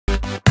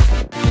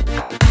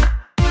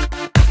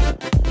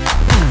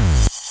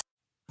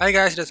Hai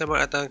guys, dan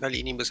selamat datang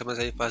kali ini bersama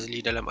saya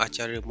Fazli dalam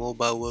acara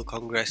Mobile World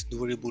Congress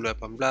 2018.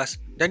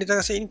 Dan di tangan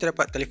saya ini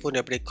terdapat telefon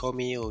daripada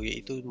Comio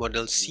iaitu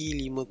model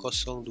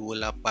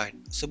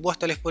C5028. Sebuah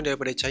telefon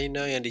daripada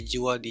China yang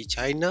dijual di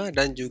China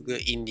dan juga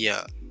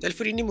India.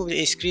 Telefon ini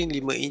mempunyai skrin 5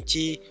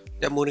 inci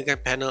dan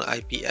menggunakan panel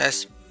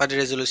IPS pada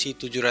resolusi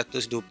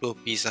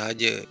 720p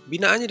sahaja.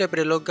 Binaannya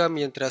daripada logam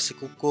yang terasa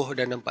kukuh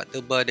dan nampak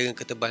tebal dengan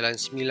ketebalan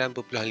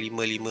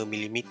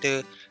 9.55mm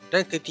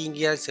dan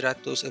ketinggian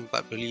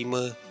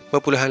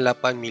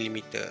 145.8mm.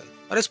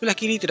 Pada sebelah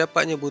kiri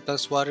terdapatnya butang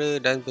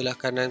suara dan belah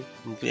kanan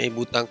mempunyai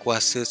butang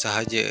kuasa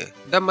sahaja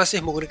dan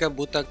masih menggunakan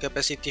butang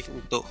kapasitif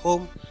untuk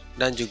home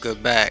dan juga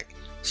back.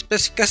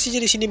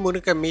 Spesifikasinya di sini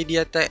menggunakan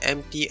MediaTek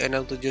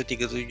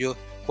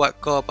MT6737 quad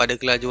core pada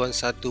kelajuan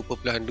 1.2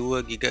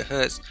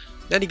 GHz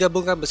dan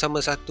digabungkan bersama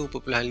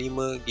 1.5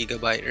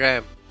 GB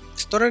RAM.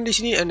 Storan di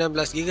sini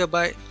 16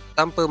 GB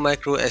tanpa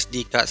micro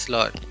SD card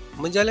slot.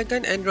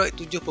 Menjalankan Android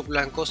 7.0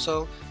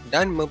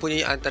 dan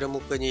mempunyai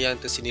antaramukanya yang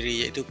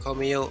tersendiri iaitu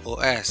Comio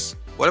OS.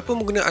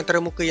 Walaupun menggunakan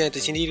antarmuka yang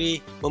tersendiri,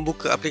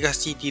 membuka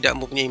aplikasi tidak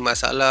mempunyai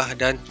masalah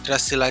dan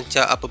terasa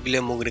lancar apabila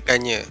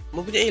menggunakannya.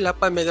 Mempunyai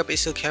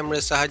 8MP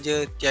kamera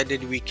sahaja, tiada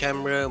dual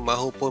kamera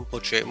maupun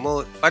portrait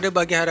mode. Pada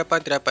bahagian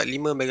hadapan terdapat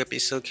 5MP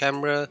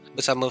kamera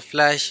bersama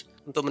flash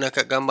untuk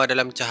menangkap gambar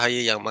dalam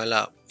cahaya yang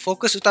malap.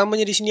 Fokus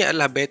utamanya di sini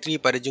adalah bateri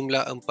pada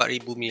jumlah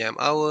 4000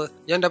 mAh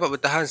yang dapat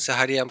bertahan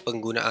seharian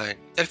penggunaan.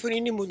 Telefon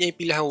ini mempunyai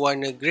pilihan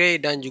warna grey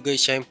dan juga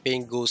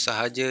champagne gold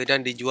sahaja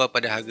dan dijual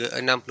pada harga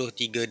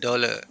 $63.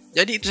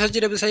 Jadi itu sahaja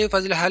daripada saya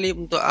Fazil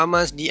Halim untuk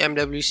Amas di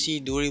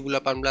MWC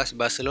 2018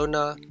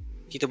 Barcelona.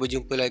 Kita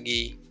berjumpa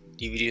lagi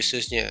di video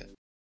seterusnya.